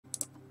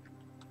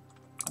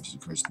It just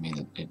occurs to me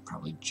that it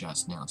probably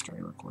just now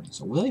started recording.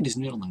 So, ladies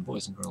and gentlemen,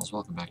 boys and girls,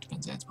 welcome back to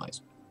Pennzance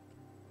Plays.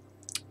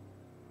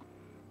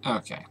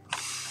 Okay.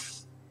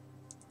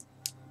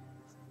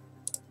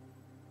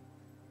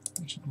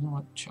 Actually, you know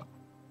what? Chill.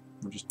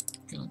 We're just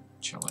gonna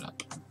chill it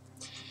up.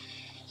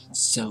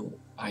 So,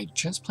 I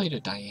just played a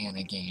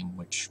Diana game,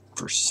 which,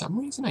 for some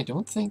reason, I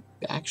don't think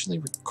actually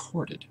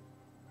recorded.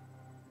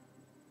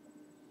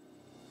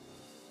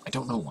 I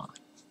don't know why.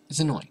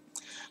 It's annoying.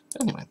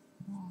 But anyway.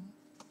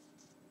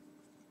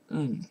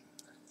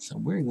 So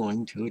we're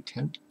going to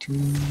attempt to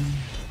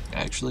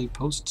actually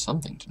post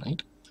something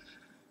tonight.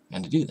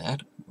 And to do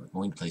that, we're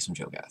going to play some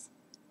Cho'Gath.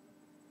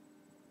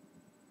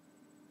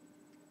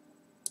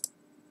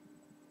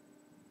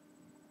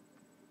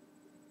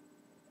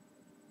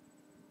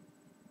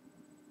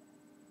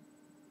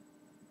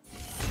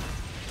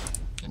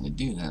 And to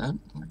do that,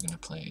 we're going to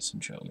play some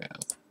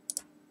Cho'Gath.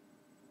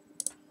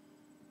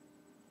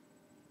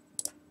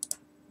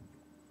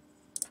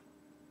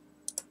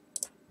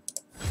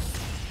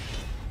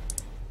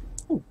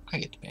 Oh, I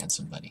get to ban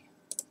somebody.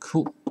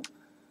 Cool.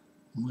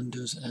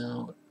 Windows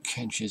out,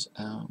 Kench is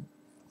out,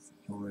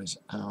 yours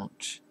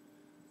out.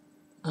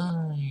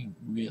 I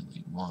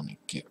really want to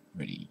get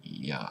rid of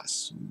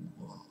Yasuo.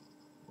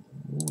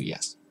 Oh,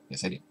 yes.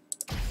 Yes, I do.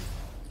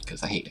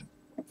 Because I hate him.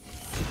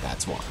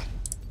 That's why.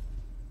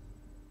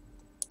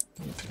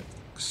 I'm going to pick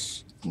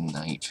up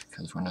Knight,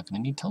 because we're not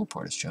going to need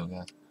teleport as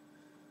Cho'Gath.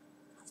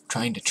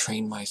 Trying to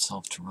train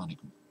myself to run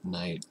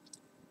Knight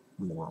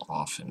more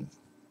often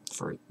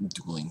for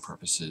dueling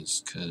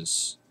purposes,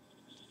 because,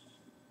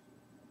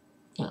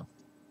 you know,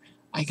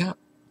 I got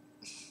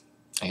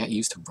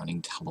used to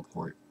running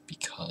teleport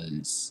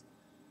because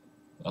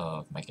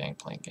of my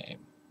Gangplank game,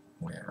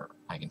 where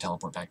I can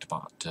teleport back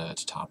to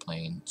top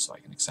lane, so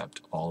I can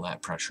accept all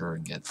that pressure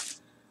and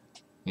get,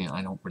 you know,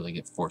 I don't really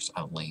get forced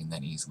out lane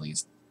that easily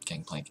as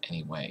Gangplank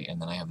anyway,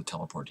 and then I have the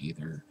teleport to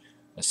either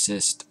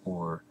assist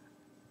or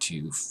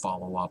to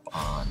follow up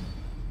on,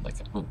 like,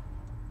 oh,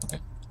 okay,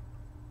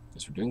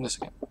 guess we're doing this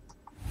again.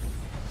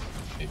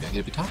 Maybe I get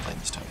to be top lane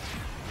this time.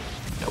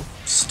 Nope,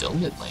 still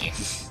mid lane.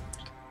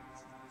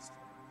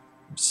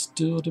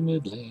 Still the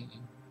mid lane.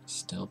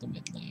 Still the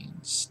mid lane.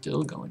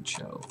 Still going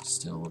Cho.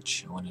 Still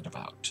showing it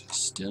about.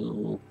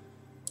 Still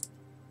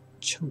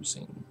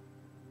choosing.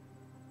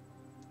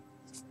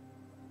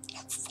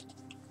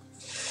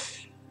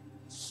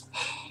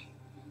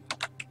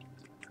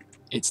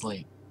 It's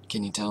late.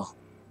 Can you tell?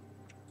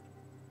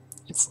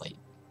 It's late.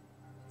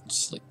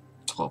 It's like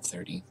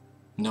 12:30.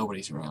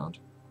 Nobody's around.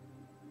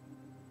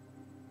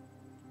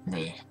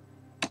 Really.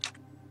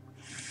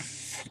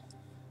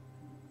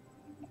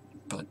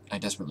 But I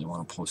desperately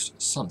want to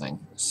post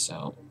something,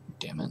 so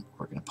damn it,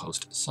 we're gonna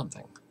post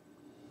something.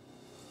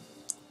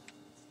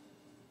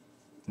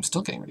 I'm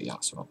still getting rid of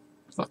Yasuo.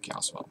 Fuck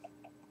Yasuo.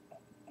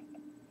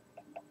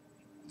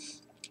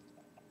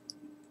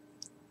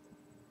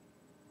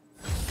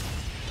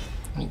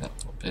 I need that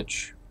little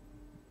bitch.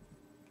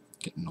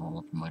 Getting all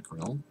up in my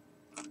grill.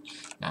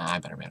 Nah, I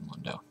better ban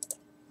Mundo.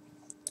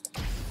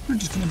 We're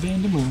just gonna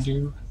ban the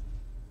Mundo.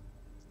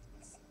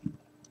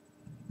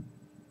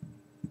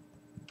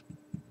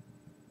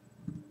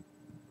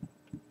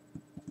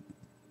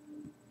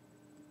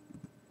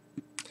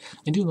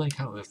 I do like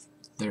how if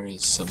there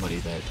is somebody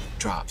that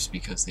drops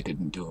because they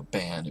didn't do a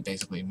ban, it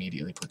basically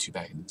immediately puts you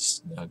back in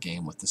a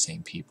game with the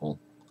same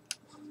people.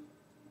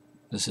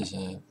 This is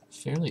a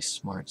fairly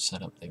smart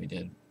setup they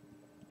did.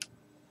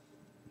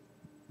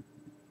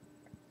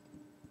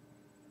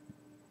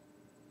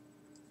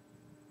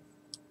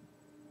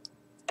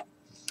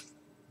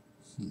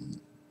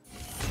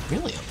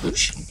 Really, a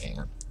Lucian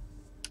ban?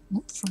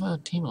 From a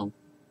Teemo.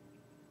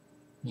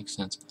 Makes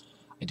sense.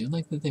 I do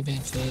like that they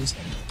banned Fizz,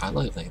 and I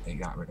like that they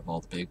got rid of all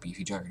the big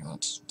beefy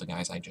juggernauts, the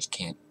guys I just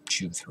can't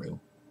chew through.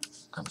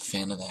 I'm a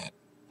fan of that.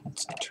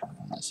 Let's turn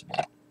this a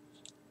bit.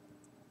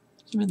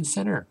 I'm in the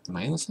center. Am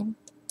I in the center?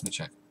 Let me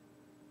check.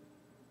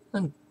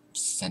 I'm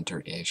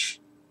center-ish.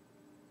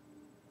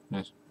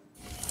 Nice.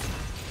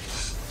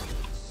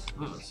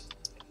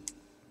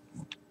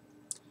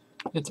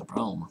 It's a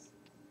problem.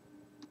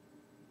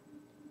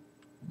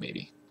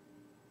 Maybe.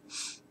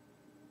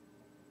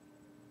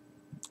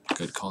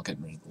 Good call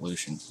getting rid of the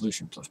Lucian.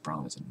 Lucian plus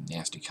Braum is a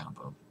nasty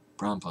combo.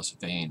 Braum plus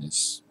Vayne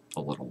is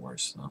a little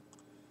worse, though.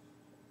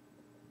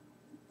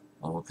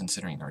 Although,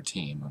 considering our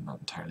team, I'm not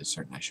entirely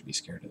certain I should be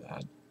scared of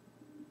that.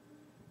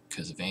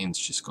 Because Vayne's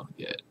just gonna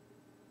get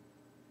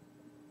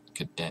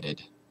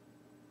cadeted.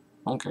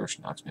 I don't care if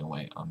she knocks me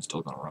away, I'm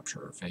still gonna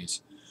rupture her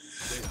face.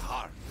 The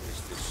heart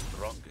is the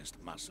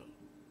strongest muscle.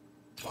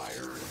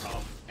 Fired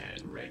up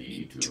and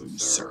ready to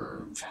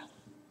serve.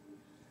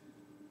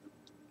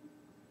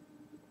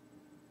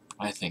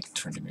 I think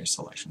Trindamir's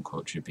selection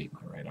quote should be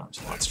my right arm's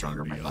a lot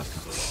stronger than my left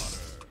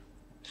arm.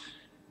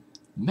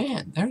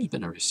 Man, there's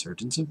been a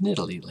resurgence of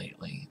Nidalee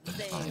lately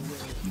that I'm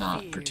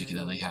not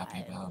particularly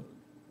happy about.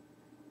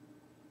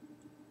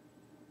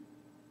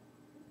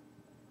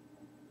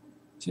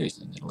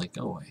 Seriously, Nidalee,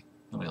 go away.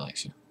 Nobody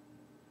likes you.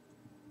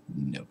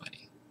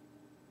 Nobody.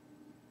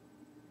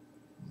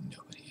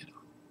 Nobody at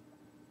all.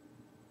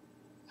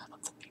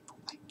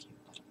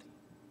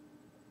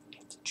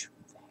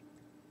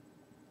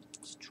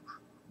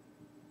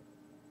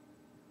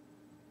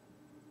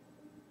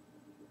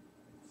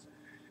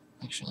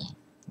 Actually,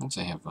 once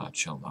I have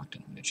Chill locked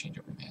in, I'm going to change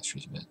up my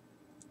masteries a bit.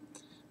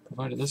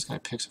 Provided this guy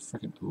picks a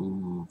freaking...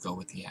 Ooh, go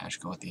with the Ash,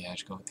 go with the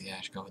Ash, go with the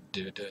Ash, go with...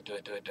 Do it, do it, do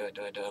it, do it, do it,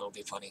 do it, do it. It'll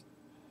be funny.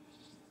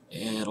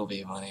 It'll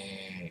be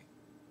funny.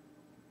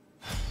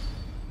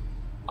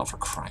 Oh, for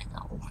crying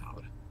out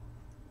loud.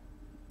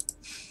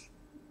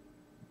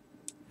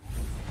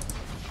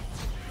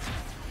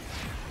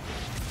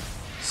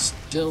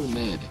 Still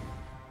mid.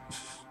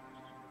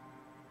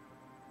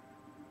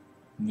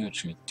 You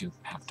actually do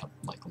have to,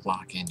 like,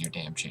 lock in your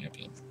damn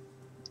champion.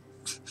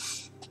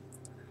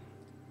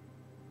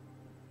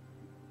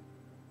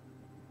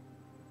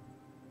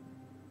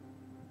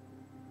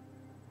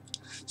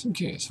 So I'm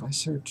curious, if I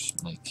search,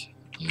 like,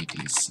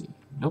 ADC...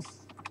 Nope.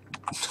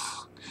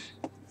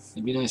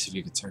 It'd be nice if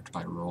you could search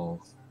by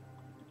role.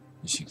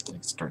 If you could,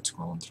 like, start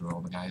scrolling through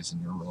all the guys in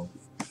your role.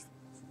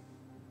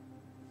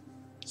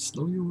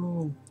 Slow your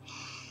roll.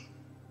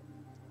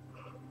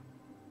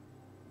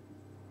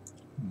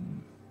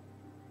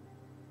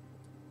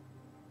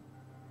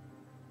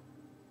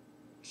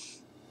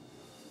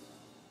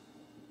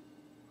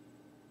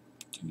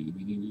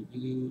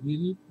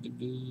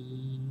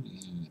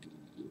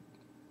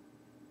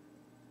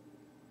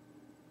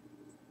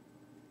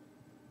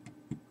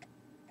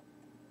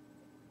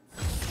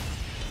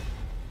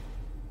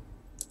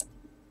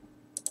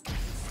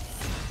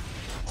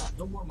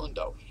 No more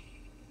Mundo.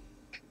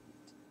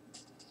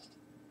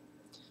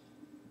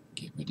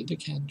 Get rid of the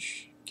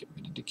Kench. Get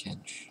rid of the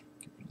Kench.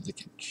 Get rid of the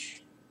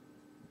Kench.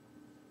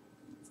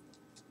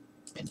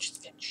 Bench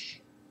the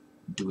Kench.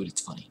 Do it, it's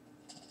funny.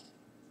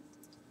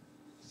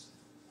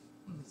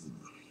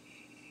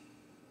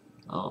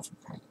 Oh, for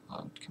crying out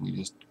loud. Can we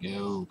just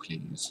go,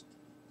 please?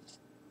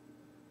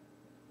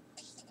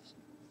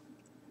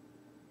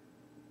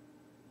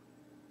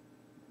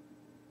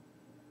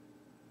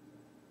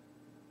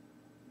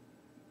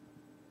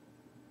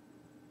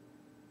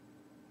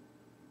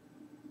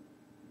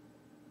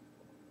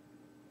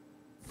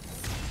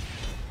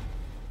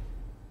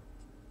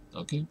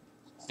 Okay.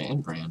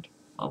 And brand.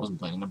 I wasn't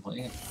planning on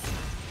playing it.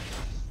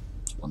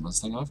 It's one less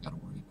thing I've got to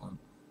worry about.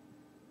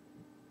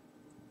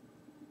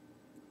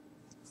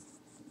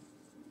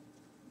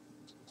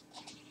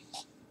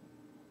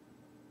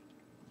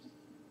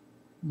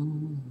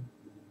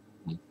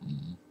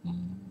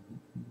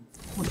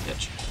 What a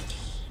bitch.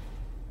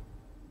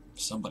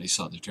 Somebody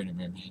saw the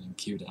tournament man and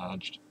Q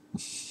dodged.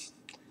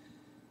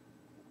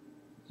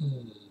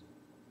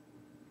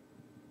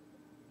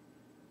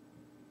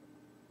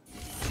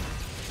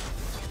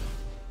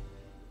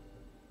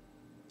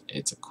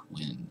 It's a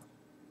Quinn.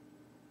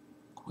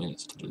 Quinn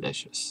is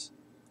delicious.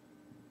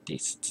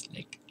 Tastes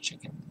like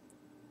chicken.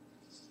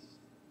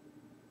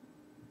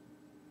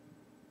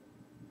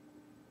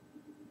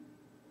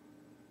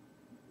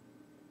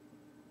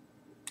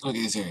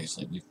 Okay,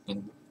 seriously, we've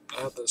been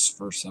at this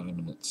for 7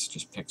 minutes.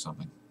 Just pick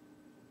something.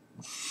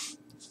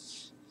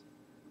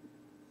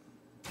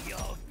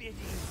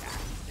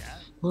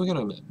 Well, I gotta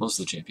admit, most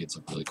of the champions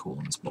look really cool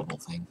in this mobile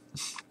thing.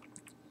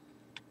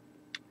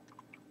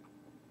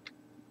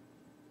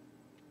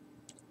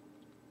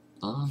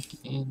 Lock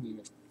in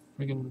your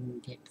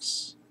friggin'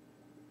 picks.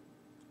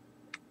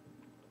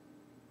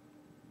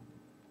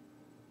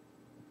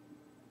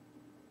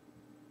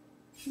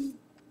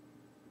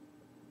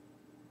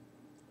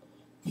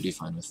 What do you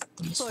find with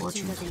the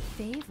misfortune?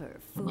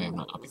 Way I'm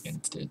not up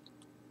against it.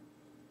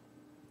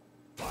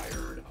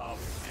 Fired up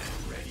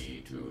and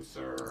ready to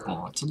serve.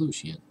 Oh, it's a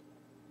Lucian.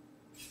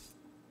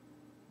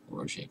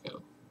 Or a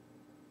Shaco.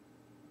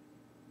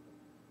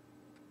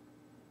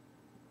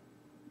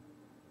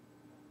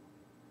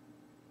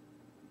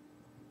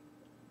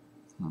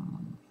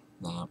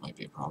 That might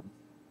be a problem.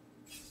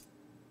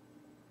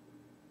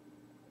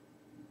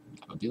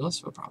 That would be less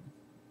of a problem.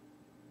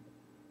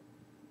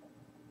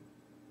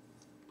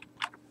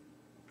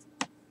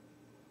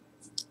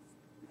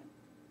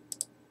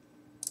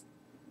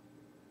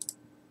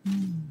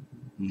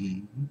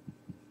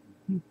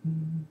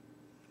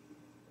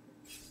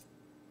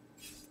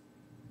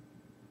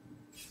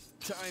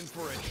 Time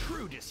for a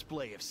true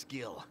display of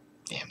skill.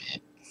 Damn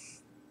it.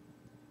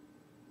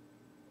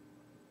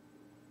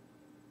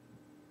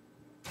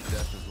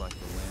 Death is like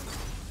the wind.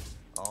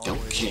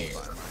 Don't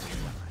care.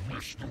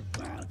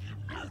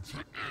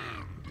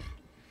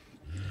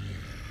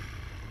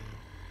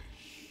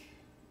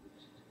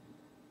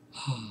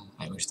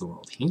 I wish the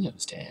world he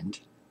knows to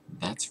end.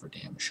 That's for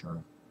damn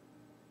sure.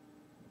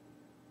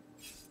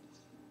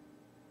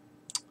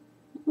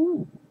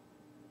 Ooh.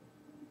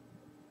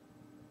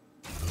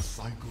 The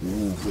cycle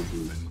of life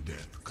and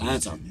death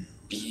That's a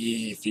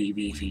continues.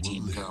 beefy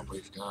team comp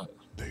we've got.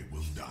 They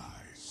will die.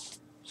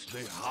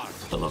 The heart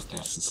I love is the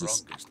that. This is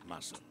strongest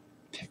muscle.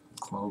 pick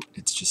quote.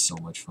 It's just so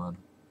much fun.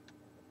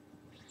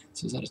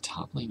 So is that a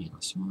top lane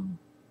Yasuo?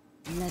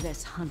 Let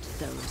us hunt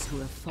those who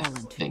have I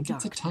fallen to think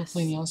it's a darkness. top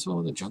lane Yasuo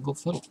with a jungle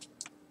fiddle.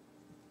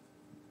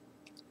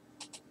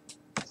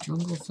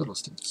 Jungle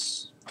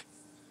fiddlesticks.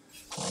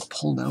 I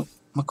pulled out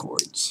my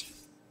chords.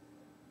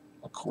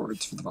 My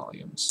chords for the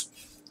volumes.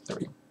 There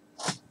we go.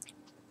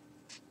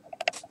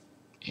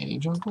 Any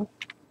jungle?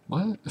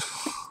 What?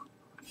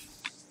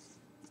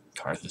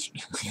 Carthage.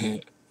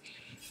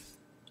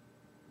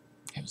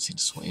 Haven't seen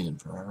Swain in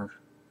forever.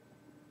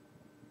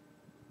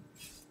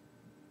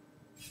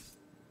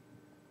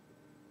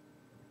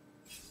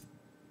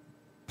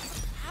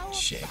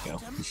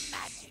 Shaco.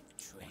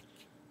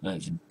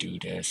 Let's do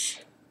this.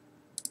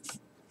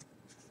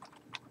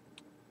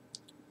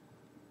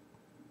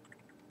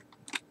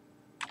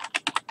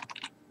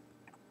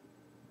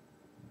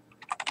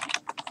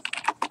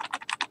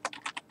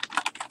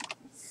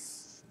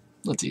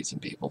 Let's eat some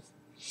people.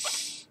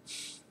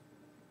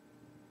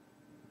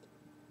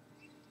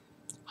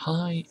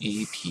 High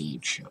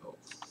AP show.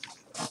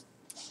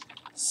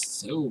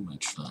 So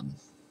much fun.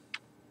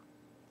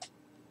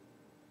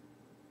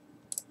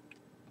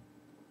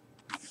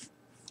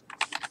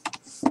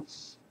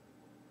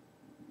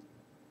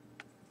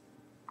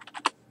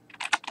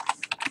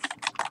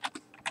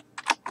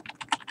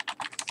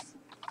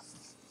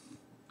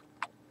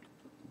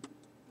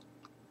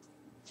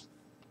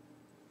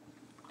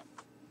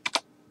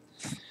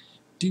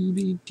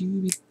 Doobie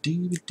doobie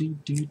doobie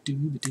doobie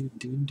doobie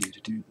doobie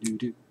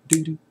doobie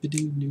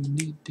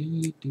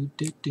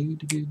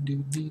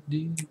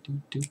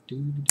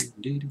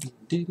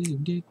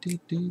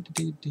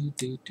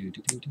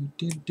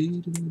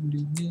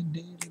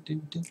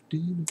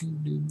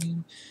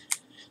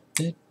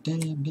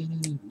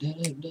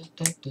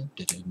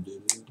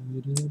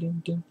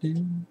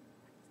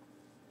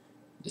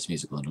This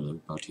musical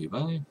interlude brought to you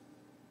by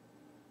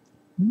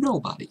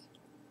nobody.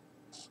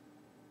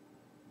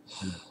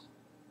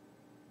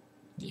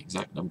 The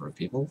exact number of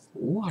people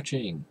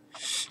watching.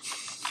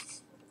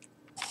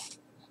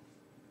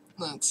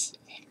 Let's see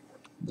here.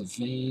 The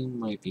vein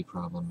might be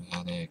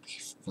problematic.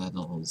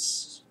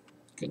 Feddle's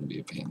gonna be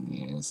a pain in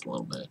the ass a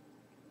little bit.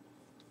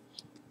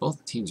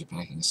 Both teams are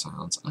packing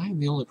silence. I am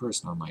the only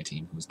person on my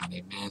team who is not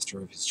a master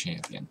of his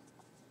champion.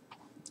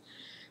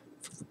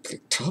 For the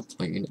top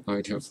lane,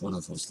 I'd have one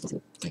of those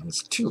little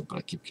things too, but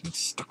I keep getting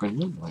stuck in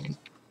mid lane.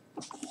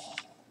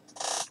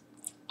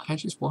 I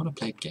just want to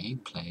play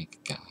gameplay,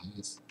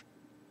 guys.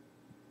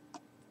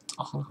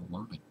 That's all I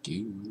want to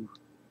do.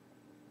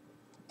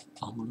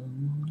 All I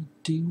want to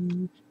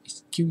do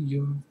is cue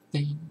your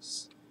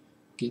face.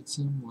 Get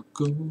some more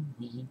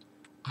going.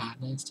 I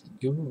last in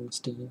your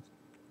stuff.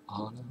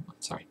 All I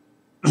want. Sorry.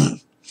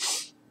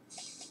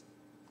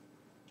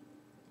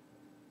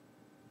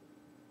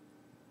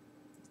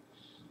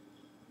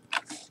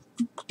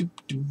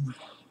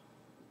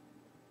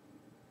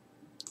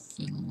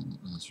 Finland,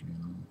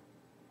 Israel.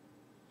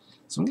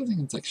 So I'm guessing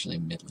it's actually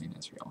mid lane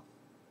Israel.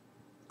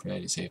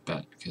 Pretty safe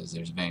bet because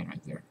there's a vein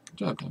right there. Good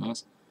job,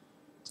 dumbass.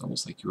 It's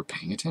almost like you were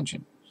paying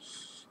attention.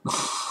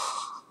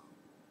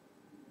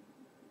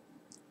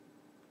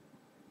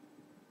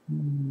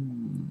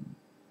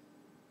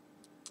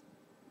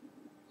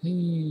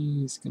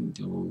 He's gonna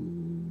do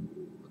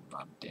a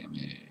lot of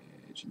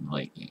damage in the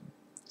late game.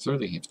 So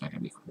early game's not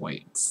gonna be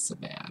quite so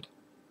bad.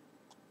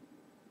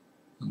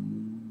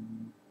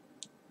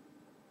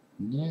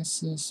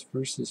 Nessus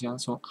versus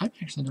Yasuo. I'm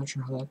actually not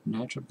sure how that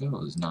matchup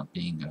goes, not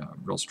being a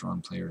real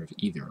strong player of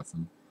either of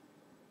them.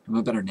 I'm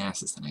a better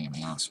Nessus than I am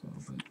Yasuo,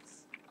 but...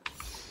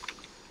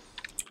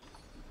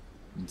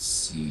 Let's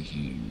see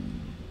here...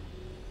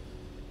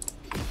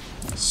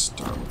 Let's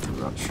start with the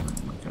Rupture,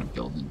 and we're gonna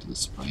build into the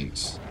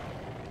spikes.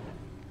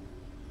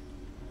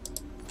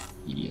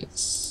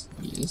 Yes,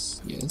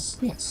 yes, yes,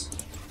 yes.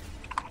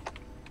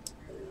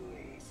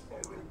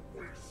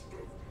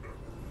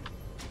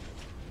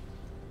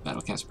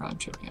 Battlecast Prime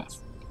Cho'Gath.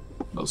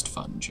 Most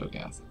fun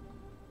Cho'Gath.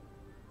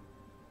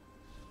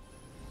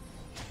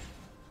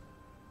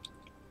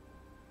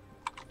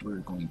 We're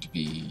going to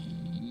be...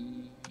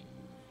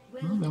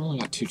 Well, we only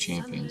got 2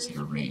 champions that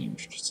are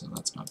ranged, so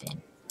that's not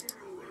bad.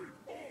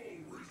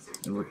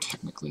 And we're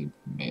technically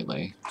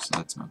melee, so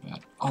that's not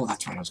bad. Oh,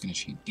 that's right, I was going to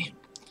cheat. Damn.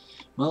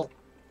 Well,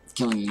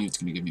 killing a unit's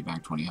going to give me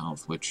back 20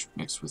 health, which,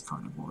 mixed with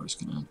Carnivore, is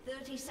going to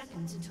 30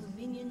 seconds until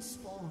minions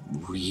spawn.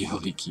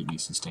 really keep me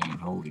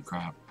sustained. Holy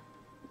crap.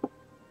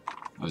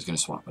 I was going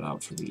to swap it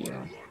out for the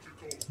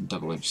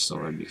double-edged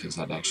sword, because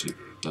that actually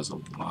does a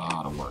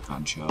lot of work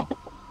on Cho.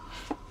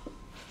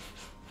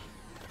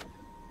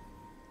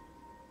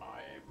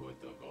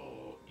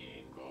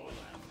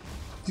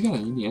 He's got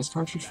an EBS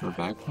cartridge for a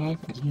backpack?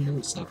 I didn't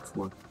notice that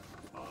before.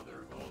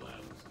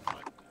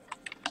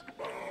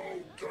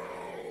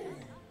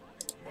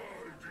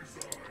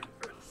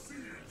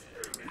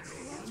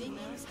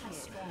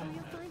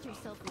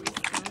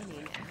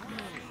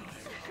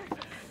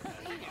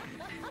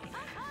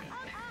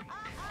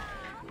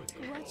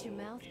 Watch your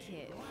mouth,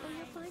 kid, or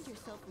you'll find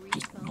yourself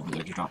Just went over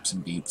there to drop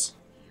some beats.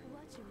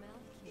 Watch your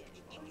mouth, kid,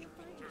 or you'll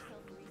find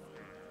yourself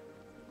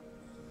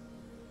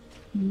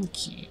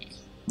Okay.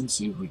 Let's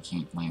see if we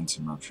can't land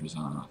some ruptures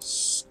on a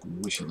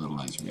squishy little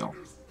Ezreal.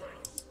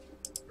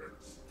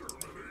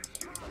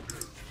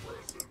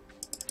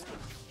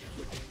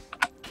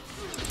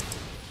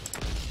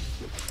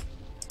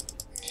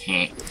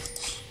 Heh.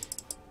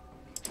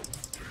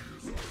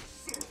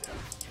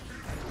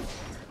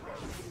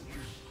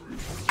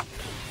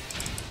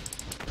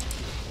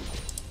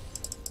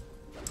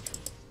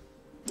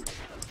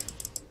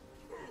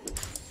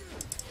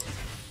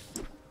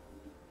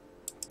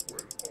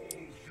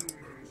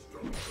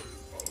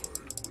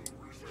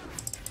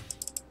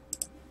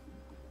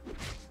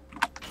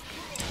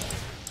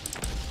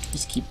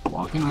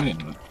 walking right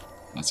into it.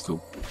 That's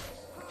cool.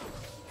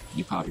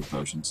 You pop your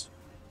potions.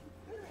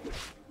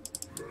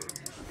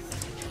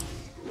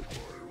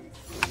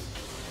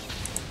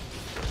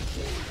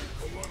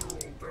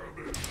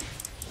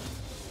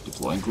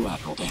 Deploying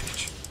collateral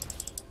damage.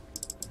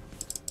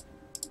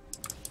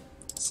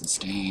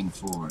 Sustain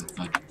for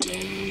the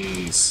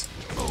days.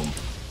 Boom.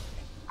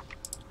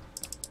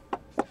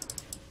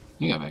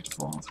 You got back to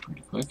full health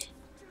pretty quick.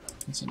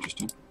 That's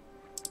interesting.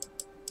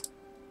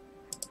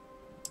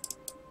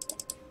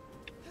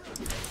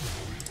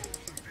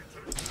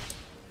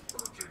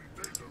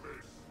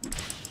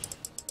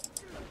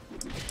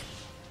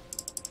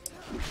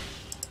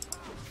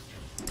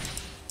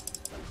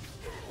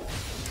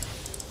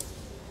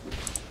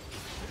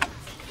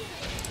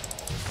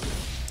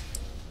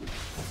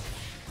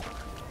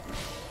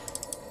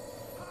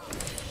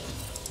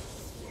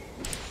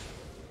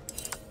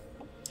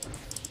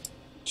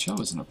 Cho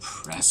is an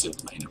oppressive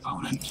lane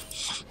opponent.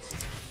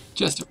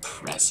 Just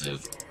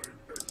oppressive.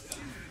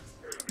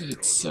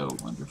 It's so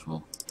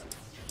wonderful.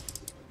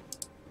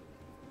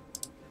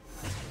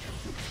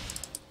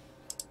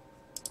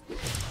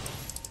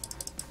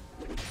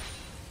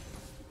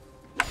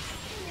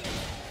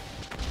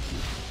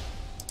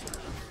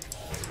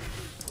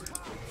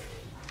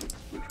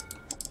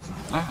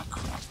 Ah,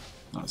 crap.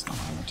 That was not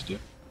what I meant to do.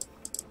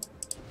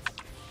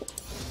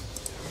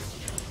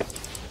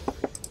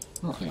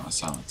 Well, I got my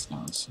silence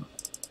now, so...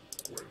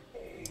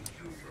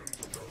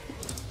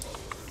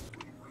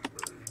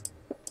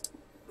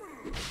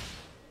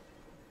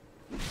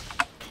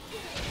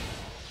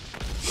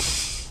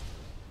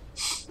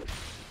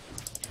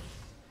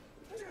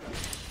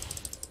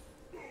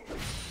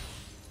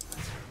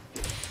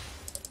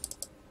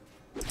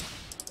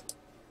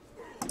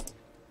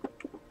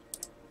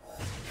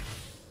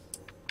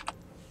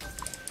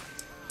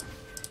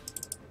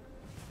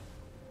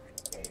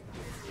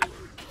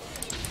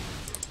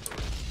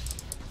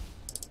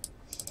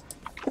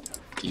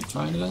 Keep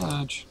trying to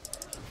dodge.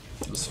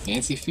 Those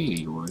fancy feet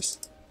of yours.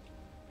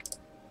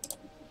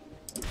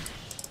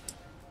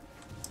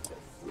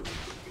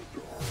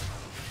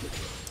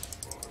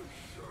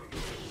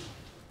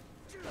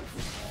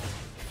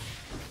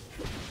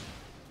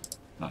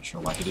 Not sure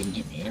why he didn't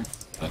hit me there,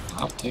 but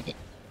I'll take it.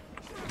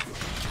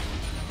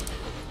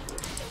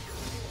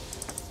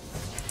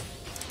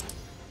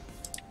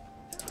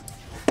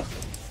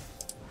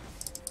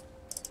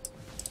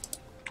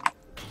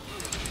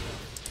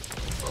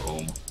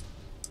 Boom.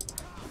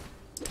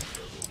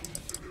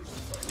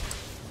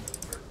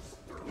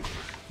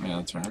 Yeah,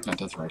 that's right. I got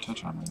Death Right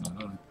Touch on me now,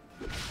 don't I?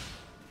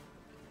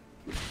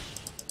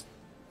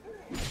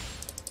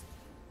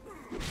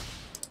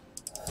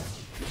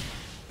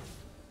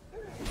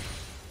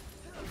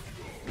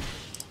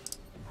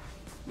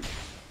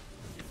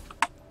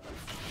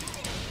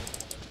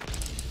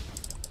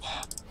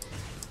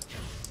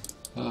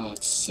 Oh,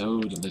 it's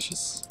so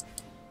delicious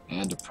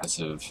and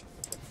oppressive.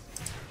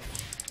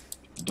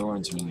 The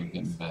Dorans mean you're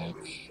getting back,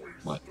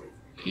 what,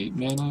 8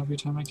 mana every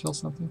time I kill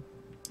something?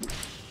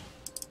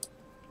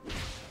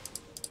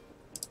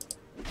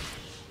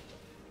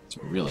 It's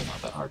really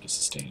not that hard to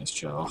sustain as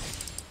Joe.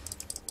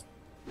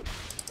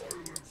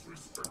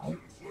 Oh.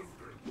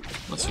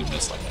 Unless you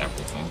miss like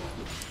everything.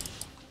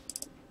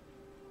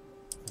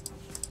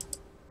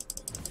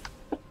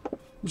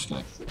 I'm just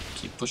gonna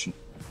keep pushing.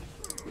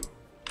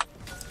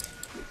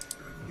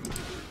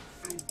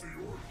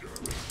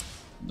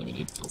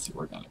 Limited filthy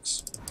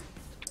organics.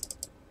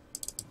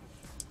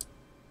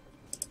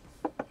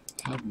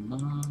 Have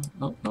not.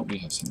 Oh, no, we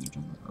have seen the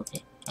jungler.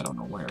 Okay, I don't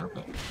know where,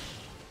 but.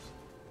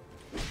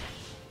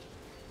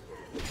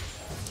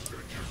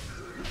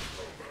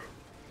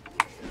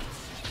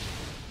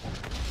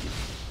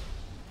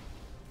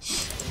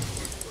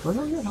 Where'd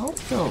all your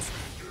health go,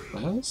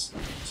 Wes?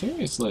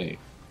 Seriously.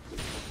 It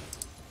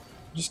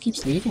just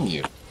keeps leaving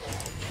you.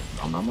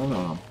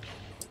 No.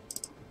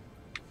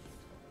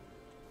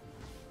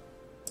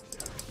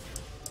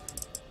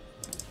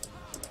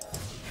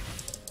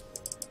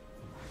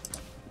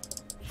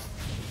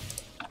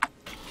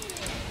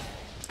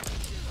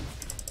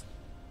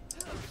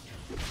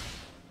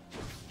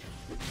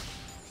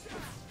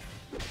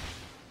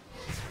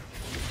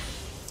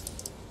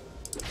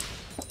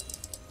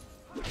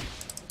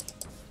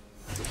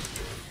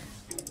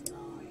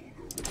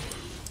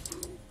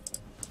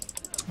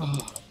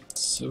 Oh,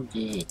 so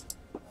good.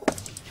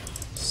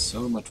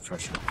 So much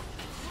pressure.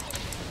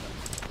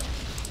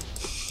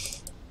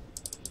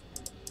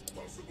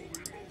 Possible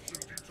emotion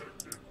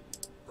detected.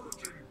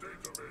 Purging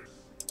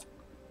database.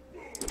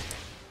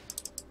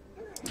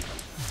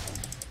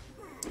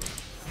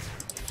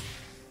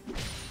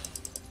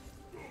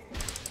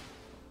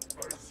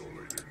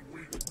 Isolating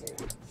weak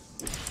points.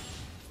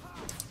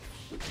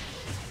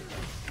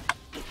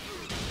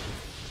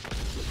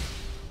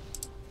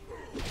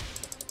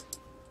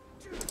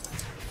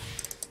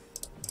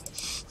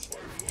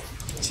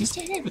 Is he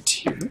staying out of a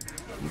tier?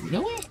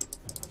 Really?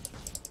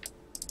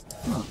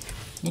 Huh.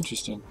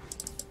 Interesting.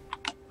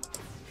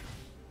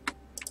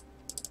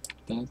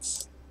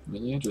 That's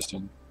really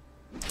interesting.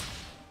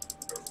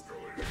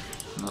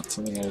 Escalating Not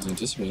something I was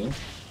anticipating.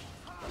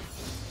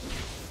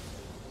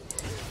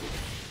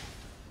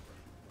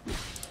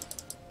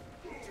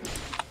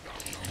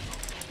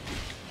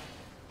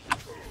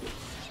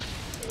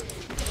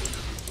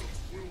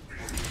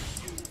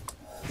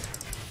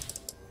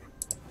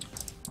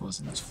 It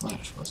wasn't this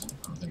flash, was it?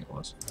 I don't think it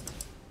was.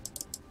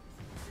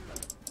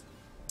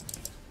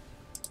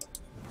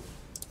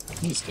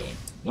 He's getting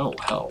no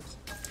help.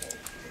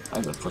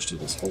 I've been pushed to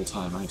this whole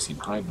time. I've seen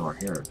hide nor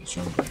hair of his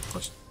young brain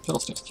pushed.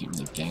 Fiddlesticks can't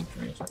really gank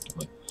very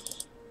effectively.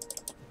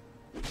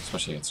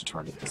 Especially against a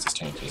target that's as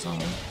tanky as own.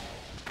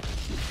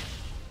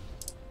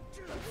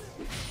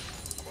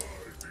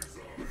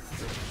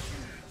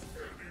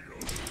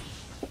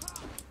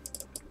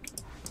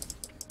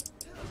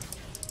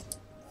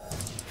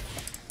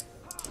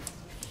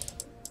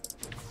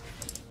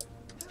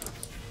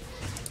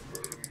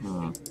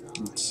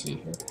 Let's see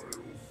here.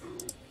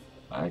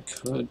 I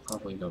could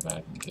probably go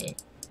back and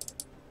get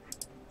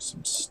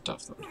some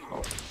stuff that would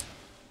help.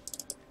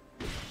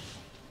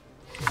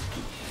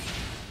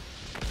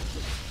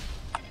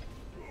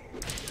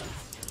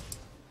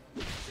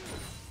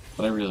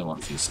 But I really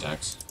want these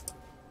stacks.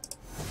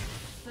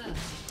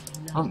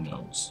 Oh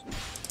noes.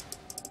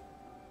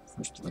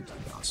 First blood to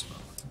the gospel.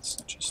 That's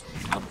just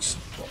not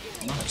acceptable.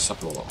 Not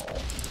acceptable at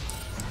all.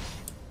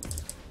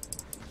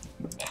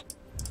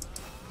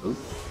 Nah. Oop.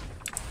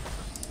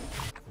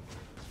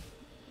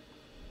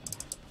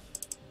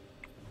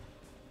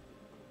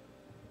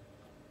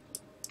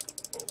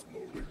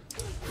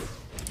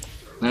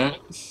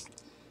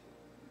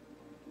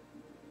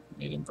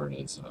 Made him burn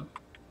his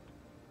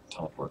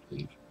teleport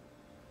leave.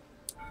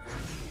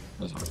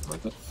 That's always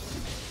worth it.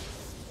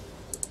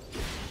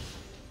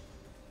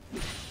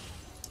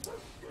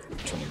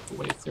 Turning the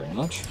wave very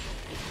much.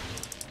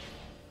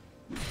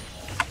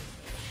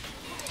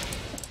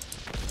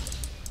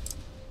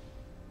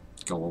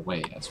 Go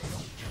away, as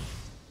well.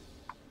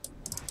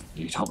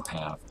 You don't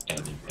have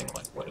anything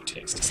like what it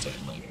takes to stay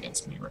in lane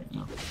against me right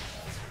now.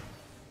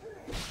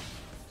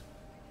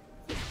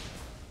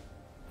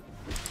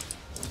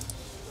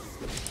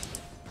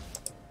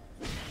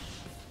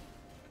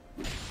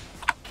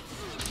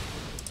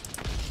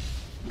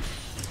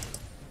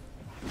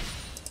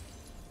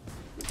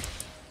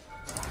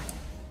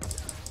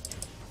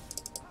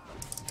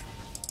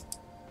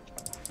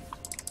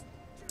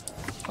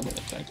 I'm gonna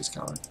attack his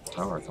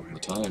tower a couple of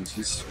times.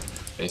 He's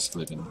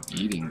basically been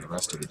eating the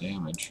rest of the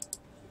damage.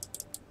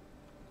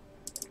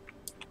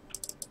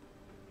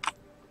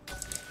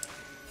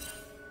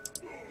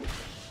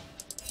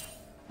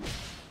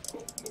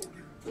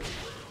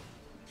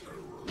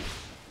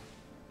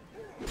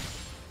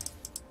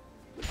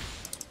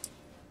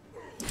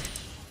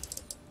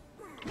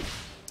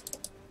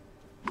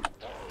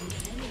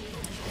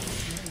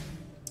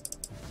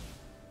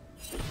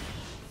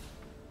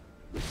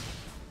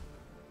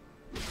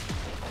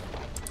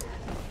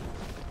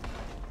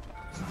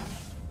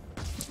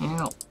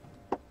 Ow.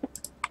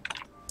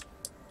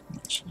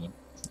 Actually, I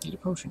need a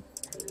potion.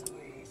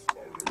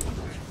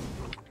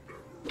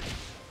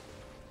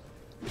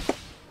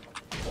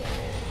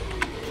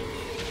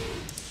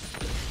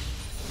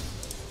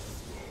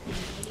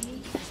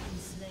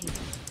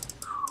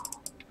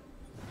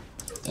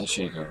 That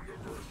Shaco,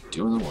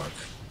 doing the work.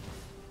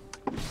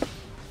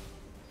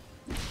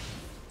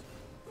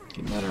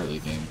 Getting that early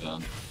game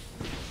done.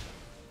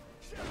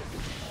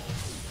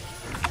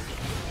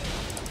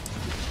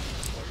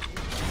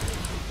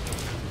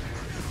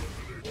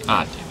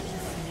 Ah, damn it.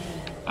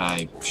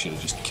 I should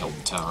have just killed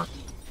the tower.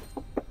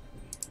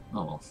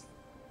 Oh well.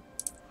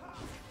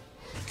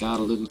 Got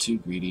a little too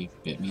greedy,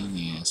 bit me in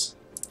the ass.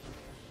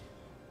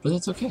 But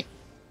that's okay,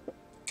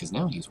 because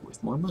now he's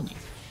worth more money.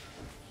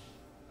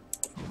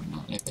 When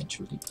I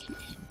eventually get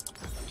him,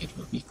 it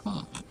will be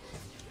fine.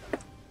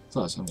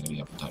 Plus, I'm going to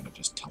be up in time to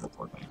just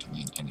teleport back to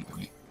lane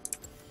anyway.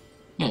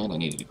 And I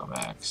needed to go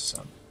back,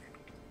 so...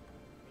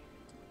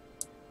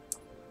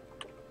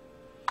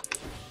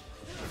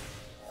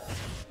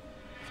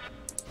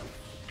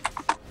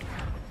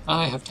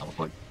 I have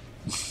teleport.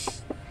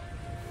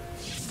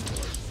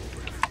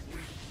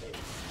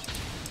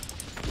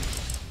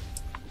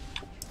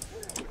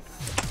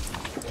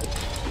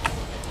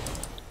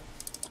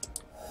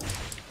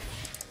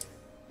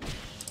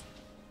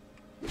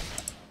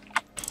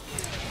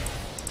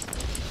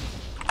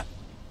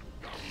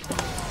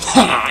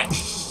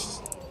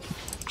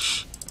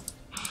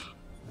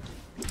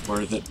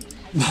 Worth it.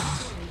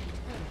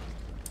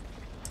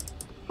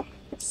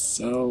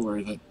 So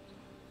worth it.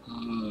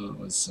 Oh, it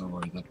was so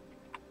worth it.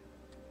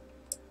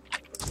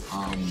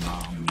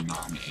 Nom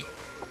nommy.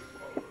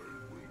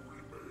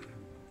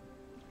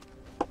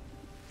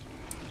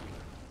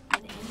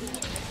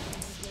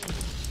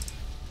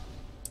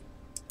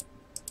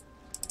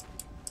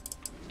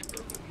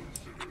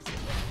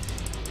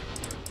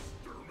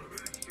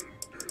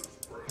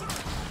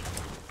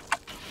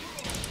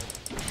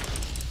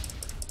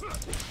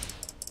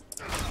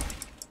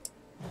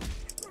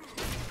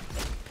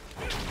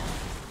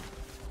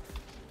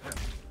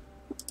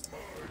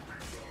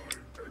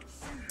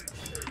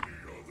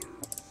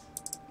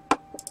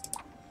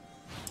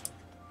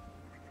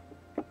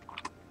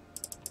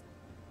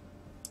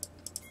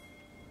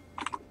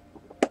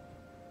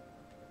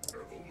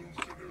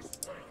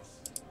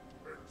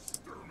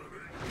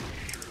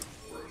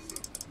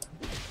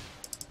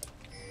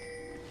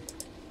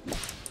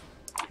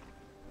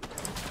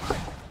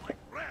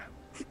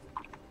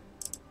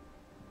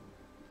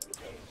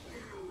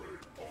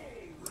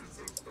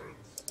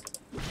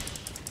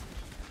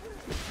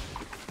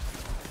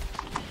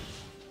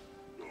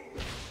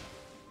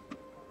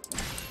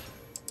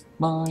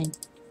 Mine.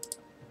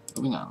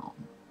 Moving on.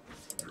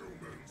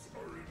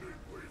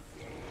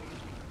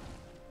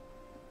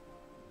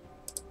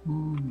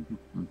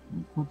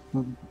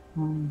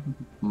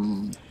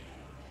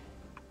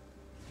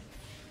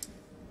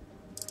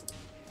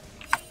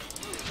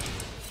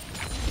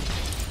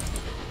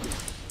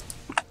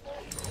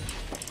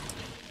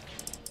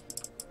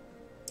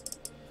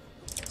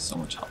 So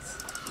much health.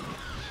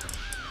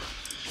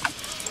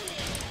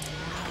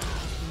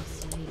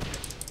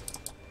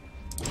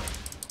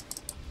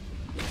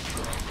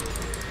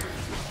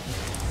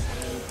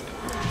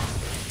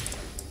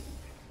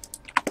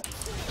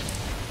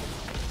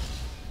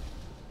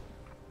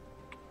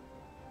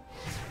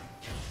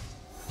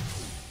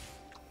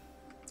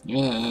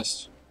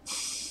 Yes.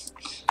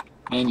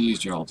 And you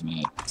used your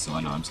ultimate, so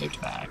I know I'm safe to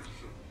back.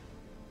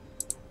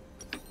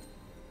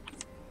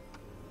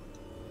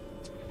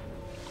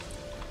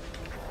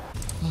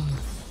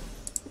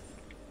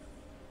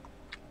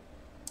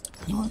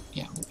 You know what?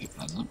 Yeah, we'll pick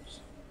Pennzance.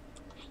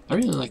 I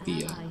really like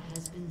the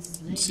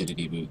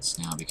lucidity boots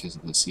now because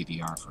of the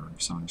CDR for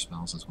summoner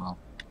spells as well.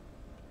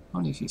 How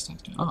many feast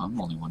stacks do I? Oh,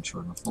 I'm only one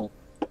short of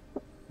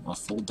a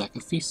full deck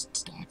of feast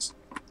stacks.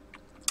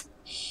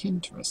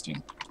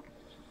 Interesting.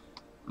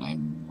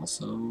 I'm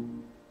also...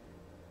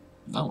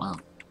 Oh wow.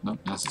 Nope,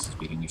 Nessus is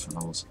beating me for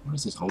levels. What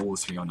is this? Oh,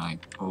 309.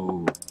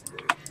 Oh.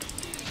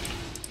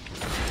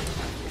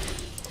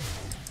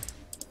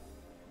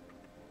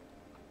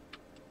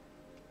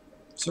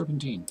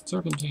 Serpentine.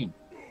 Serpentine.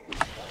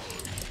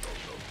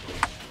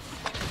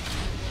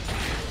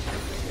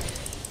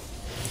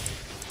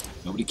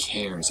 Nobody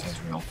cares,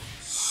 Ezreal.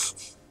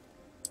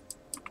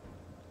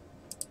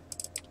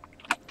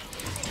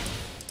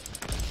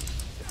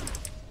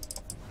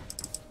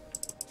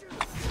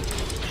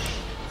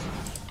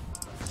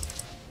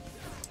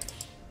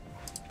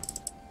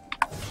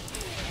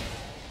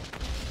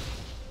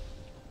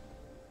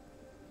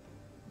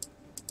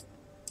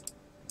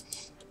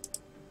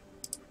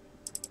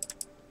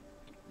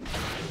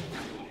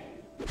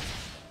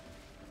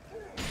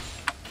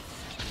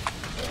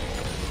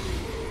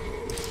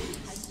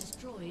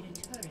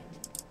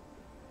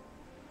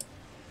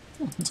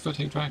 Let's go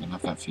take Dragon.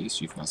 Have that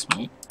feast. You've got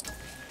smite.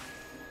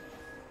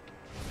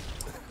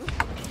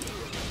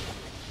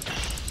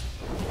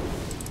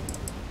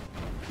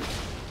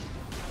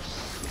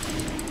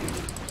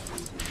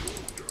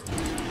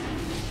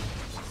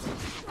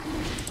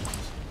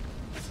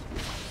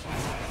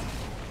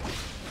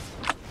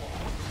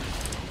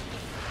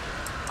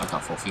 I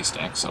got full feast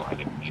stack, so I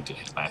didn't need to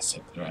last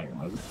hit the Dragon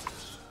with it.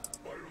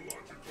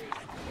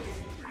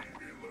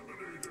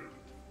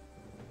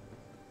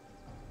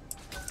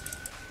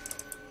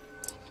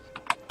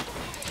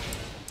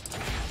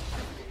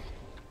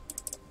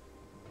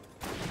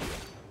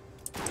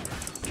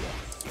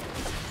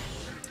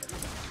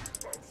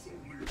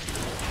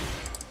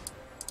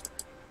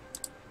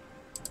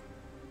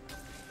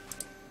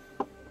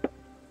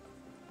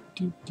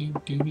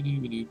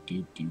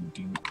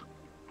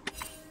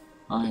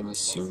 I am a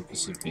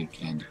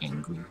specific and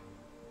angry.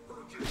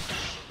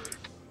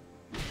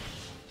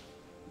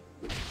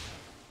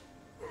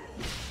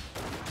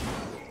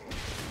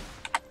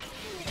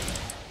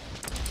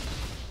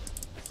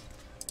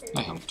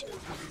 I helped.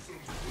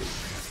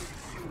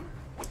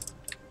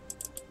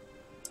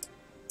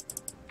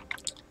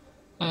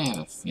 I have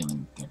a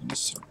feeling they're going to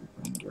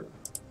surrender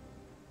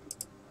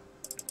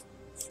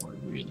before we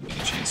really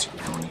get a chance to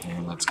go in here,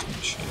 and that's kind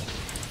of shit.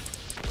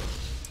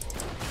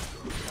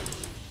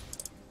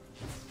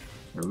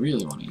 I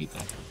really want to eat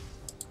that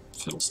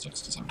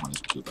fiddlesticks because I want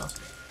his Cho'Gath.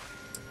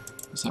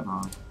 Is that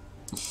wrong?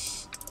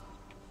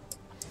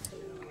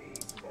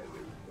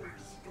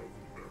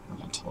 I'm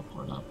gonna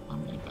teleport up.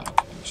 I'm gonna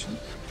back actually.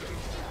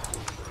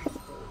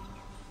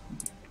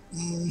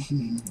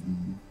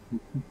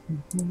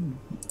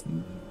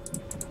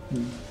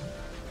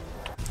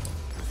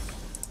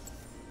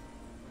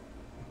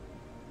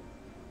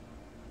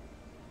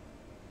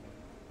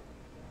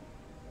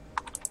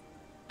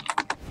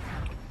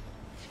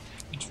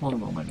 I just want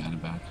to roll my mana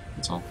back,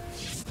 that's all.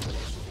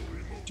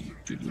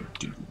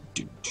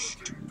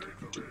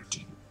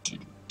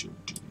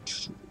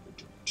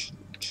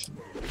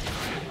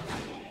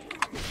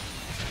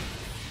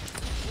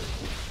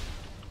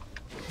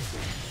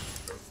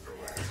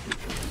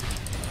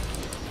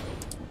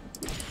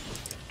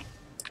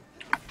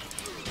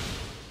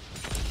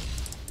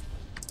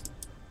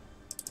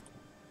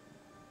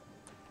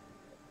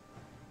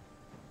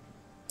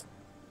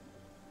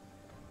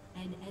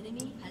 An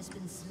enemy has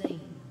been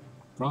slain.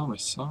 Bro, I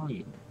saw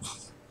you.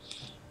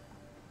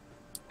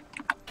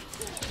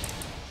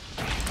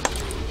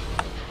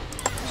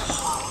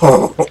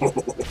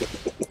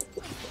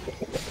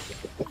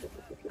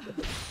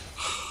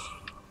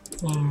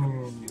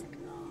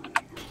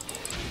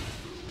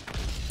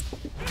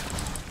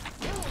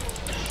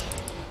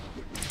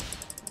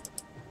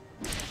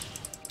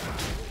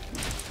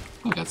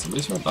 I got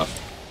somebody's red buff.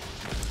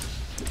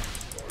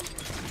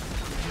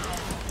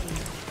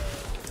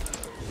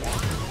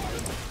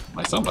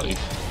 My somebody.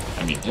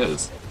 I mean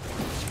his.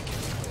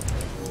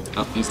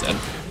 Oh, he's dead.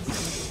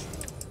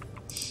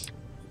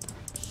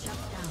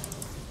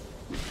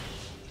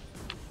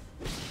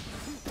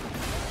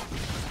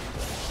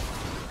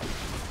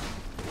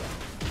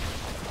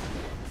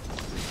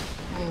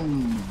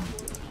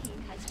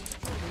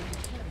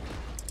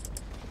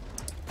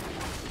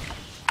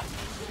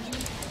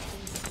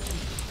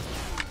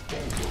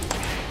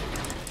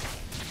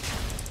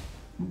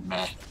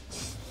 Meh.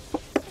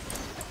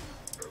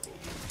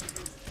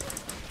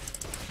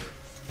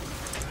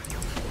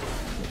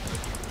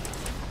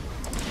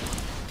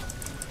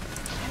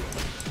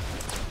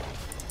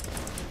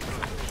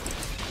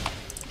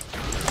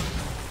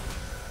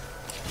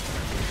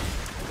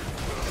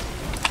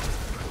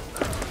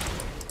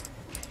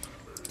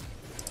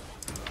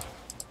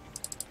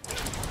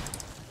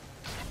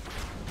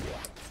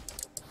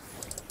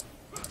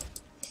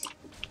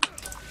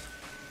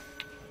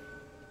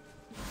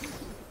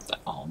 That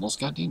almost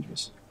got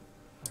dangerous.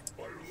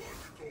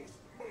 Biologicals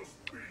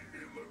must be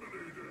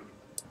eliminated.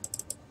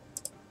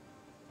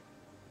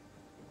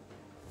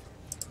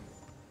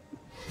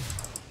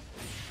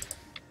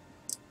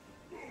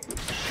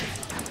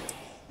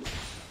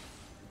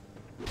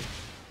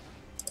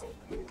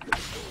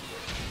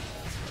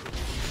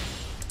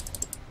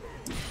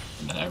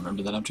 And then I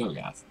remember that I'm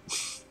Cho'Gath.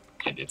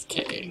 And it's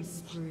K.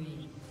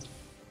 Spree.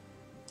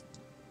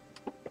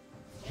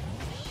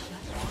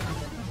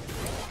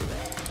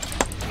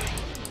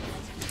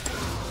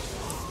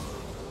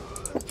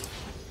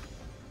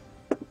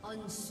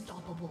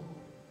 Unstoppable.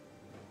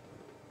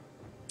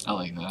 I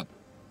like that.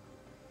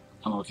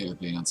 I'm okay with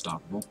being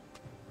unstoppable.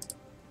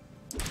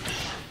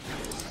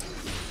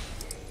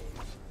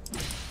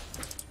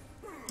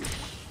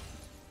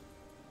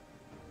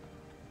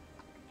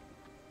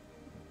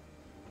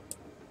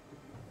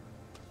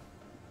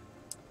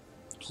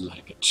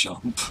 Like a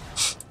jump.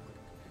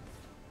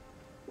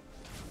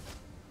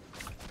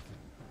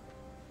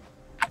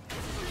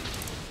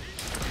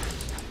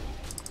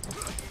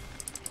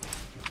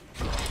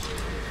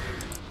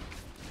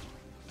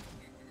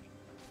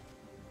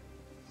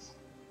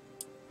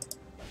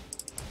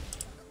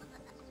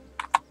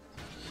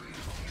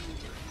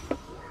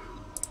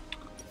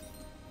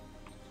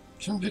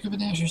 Should we pick up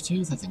a Asher's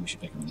Tooth? I think we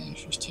should pick up an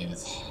Asher's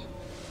Tooth.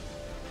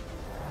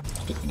 Let's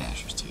pick up an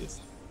Asher's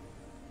Tooth.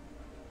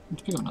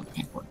 Let's pick up another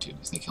pink one too,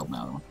 because they killed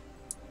another one.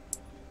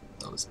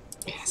 Those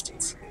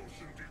bastards.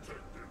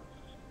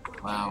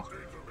 Wow.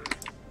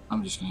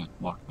 I'm just gonna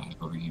walk back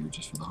over here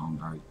just for the home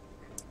guard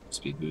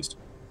speed boost.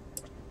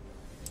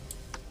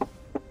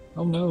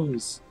 Oh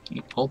noes!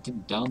 He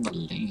ulted down the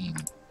lane.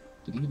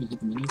 Did he even hit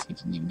the minis? He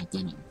didn't even hit the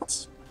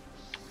minis.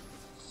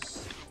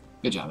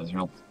 Good job,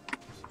 Israel.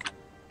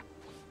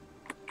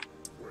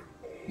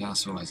 He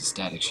also has a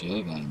static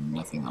shiv and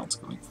nothing else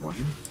going for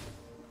him.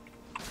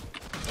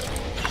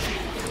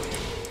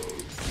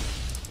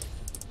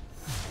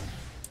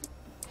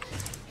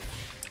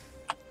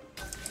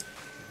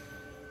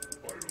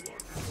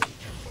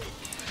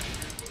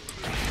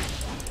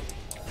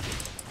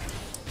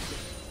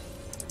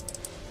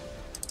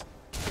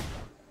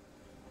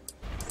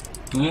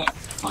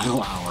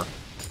 Final hour.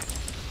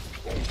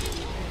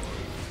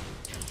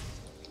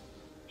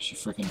 She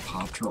freaking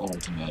popped her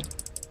ultimate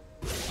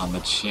on the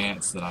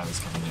chance that I was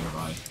coming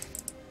nearby.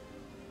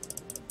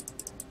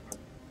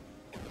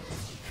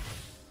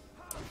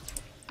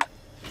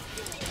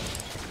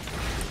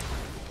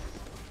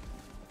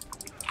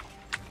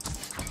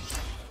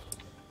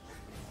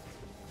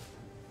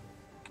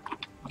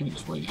 I can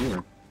just wait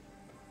here.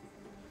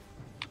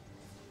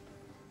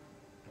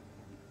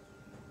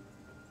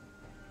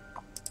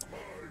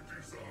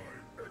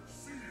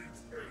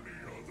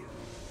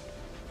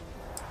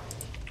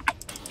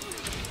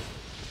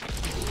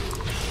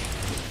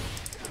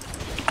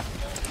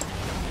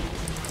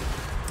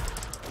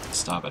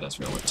 Stop it,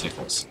 Ezreal, it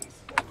tickles.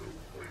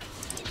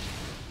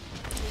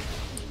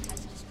 Has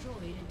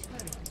destroyed a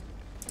turret.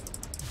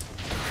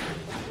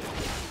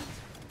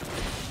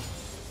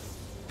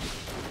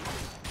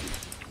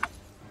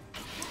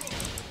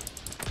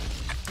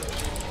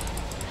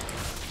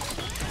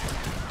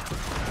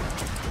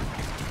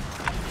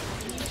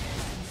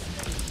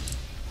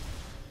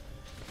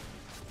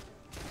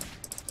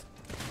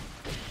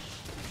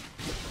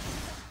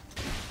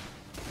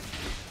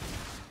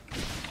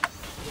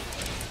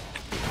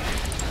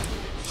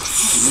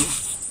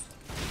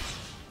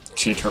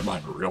 Changed her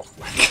mind real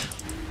quick.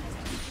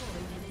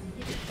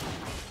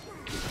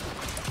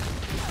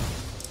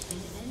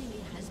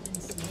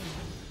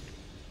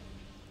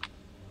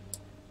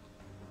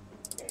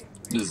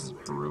 This is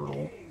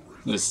brutal.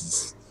 This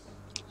is...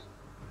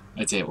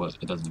 I'd say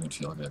it doesn't even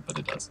feel good, but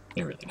it does.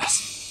 It really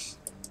does.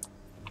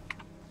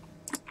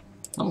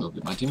 I'm gonna go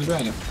get my team of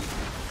dragon.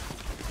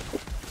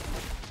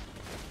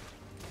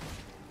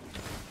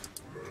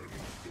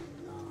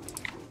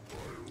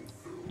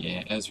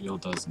 Yeah, Ezreal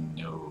does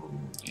no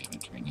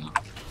damage right now.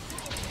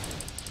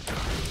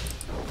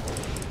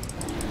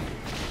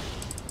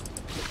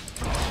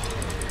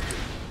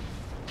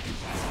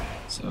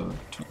 So,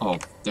 oh,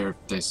 oh.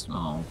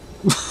 Oh.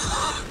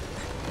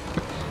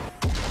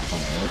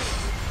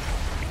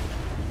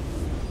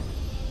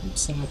 I'm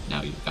sad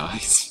now, you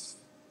guys.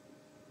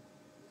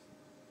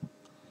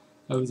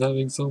 I was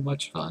having so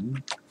much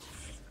fun.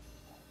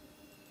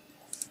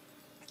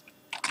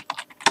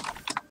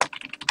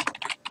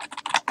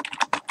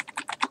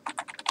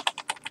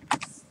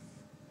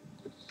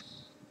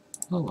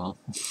 Oh well.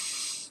 I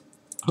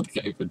don't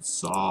think I even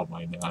saw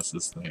my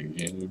Nasus thing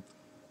game.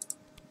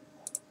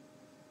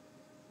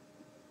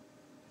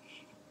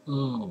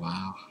 Oh,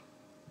 wow.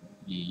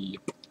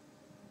 Yep.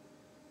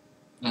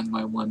 And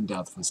my one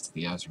death was to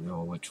the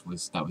Ezreal,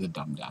 that was a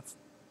dumb death.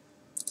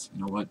 So you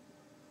know what?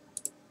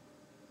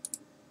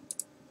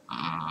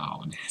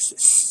 Wow,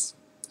 Nessus.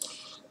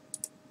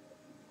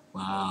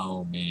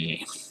 Wow,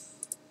 me.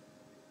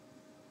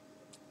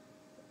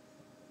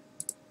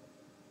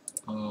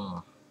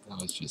 Oh,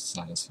 that was just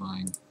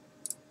satisfying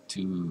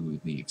to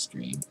the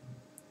extreme.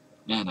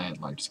 And I had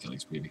largest killing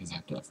spree because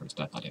after that first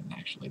death I didn't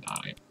actually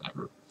die,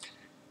 ever.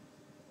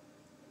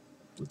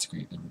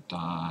 Blitzkrieg never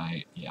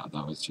die. Yeah,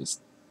 that was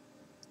just...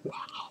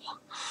 wow.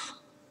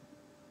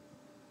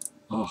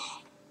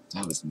 Oh,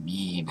 that was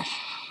mean.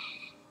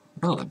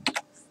 Well then.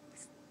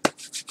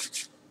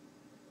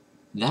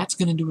 That's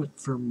gonna do it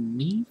for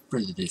me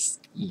for this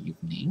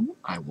evening.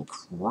 I will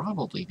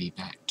probably be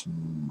back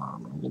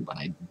tomorrow, but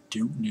I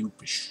don't know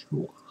for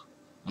sure.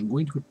 I'm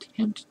going to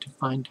attempt to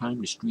find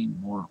time to stream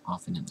more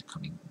often in the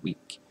coming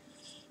week,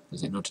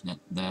 because I know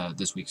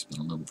this week's been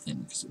a little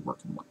thin because of work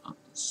and whatnot.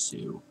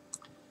 So,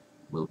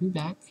 we'll be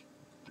back.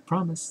 I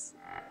promise.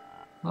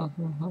 Ha ha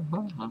ha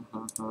ha ha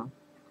ha ha. Oh,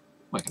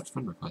 I got a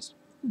friend request.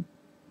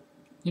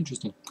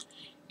 Interesting.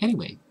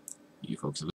 Anyway, you folks have